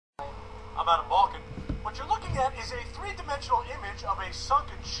I'm Adam Balkin. What you're looking at is a three-dimensional image of a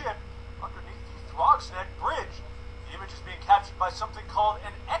sunken ship underneath the Throgsneck Bridge. The image is being captured by something called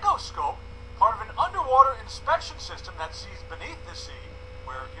an echoscope, part of an underwater inspection system that sees beneath the sea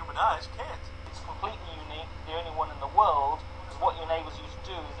where human eyes can't. It's completely unique, the only one in the world, because what it enables you to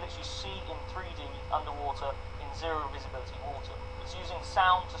do is literally see in 3D underwater in zero visibility water. It's using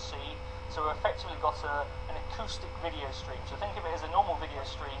sound to see, so we've effectively got an acoustic video stream. So think of it as a normal video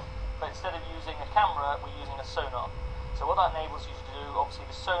stream, but instead of using a camera, we're using a sonar. So what that enables you to do, obviously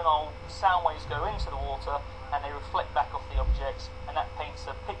the sonar, the sound waves go into the water and they reflect back off the objects, and that paints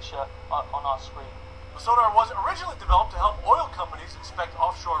a picture on our screen. The sonar was originally developed to help oil companies inspect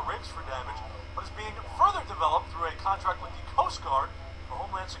offshore rigs for damage, but is being further developed through a contract with the Coast Guard for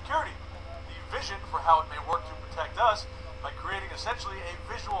Homeland Security. The vision for how it may work to protect us by creating essentially a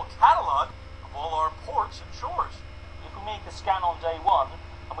visual catalog of all our ports and shores. If we make a scan on day one,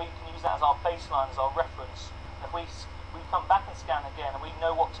 and we can use that as our baseline, as our reference, if we come back and scan again, and we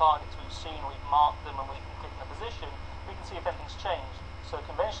know what targets we've seen, we've marked them, and we can click in a position, we can see if anything's changed. So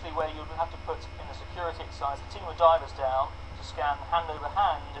conventionally, where you would have to put in a security exercise a team of divers down to scan hand over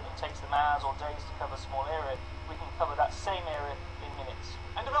hand, and it takes them hours or days to cover a small area, we can cover that same area in minutes.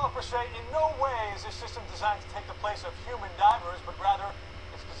 And developers say in no way is this system designed to take the place of human divers, but rather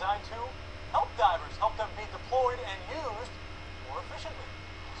it's designed to help divers, help them be deployed and used more efficiently.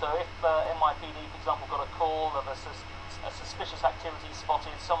 So if NYPD, for example, got a call of a suspicious activity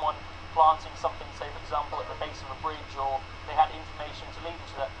spotted, someone planting something, say for example at the base of a bridge, or they had information to lead them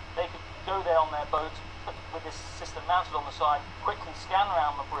to that, they could go there on their boat with this system mounted on the side, quickly scan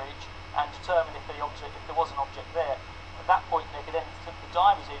around the bridge and determine if there was an object there. At that point they could then take the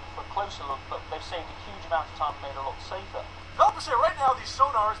divers in for a closer look, but they've saved a huge amount of time and made it a lot safer. Developers say right now the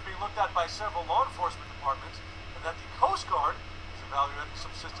sonar is being looked at by several law enforcement departments, and that the Coast Guard is evaluating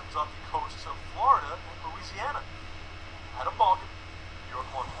some systems off the coasts of Florida and Louisiana. Adam Balkin.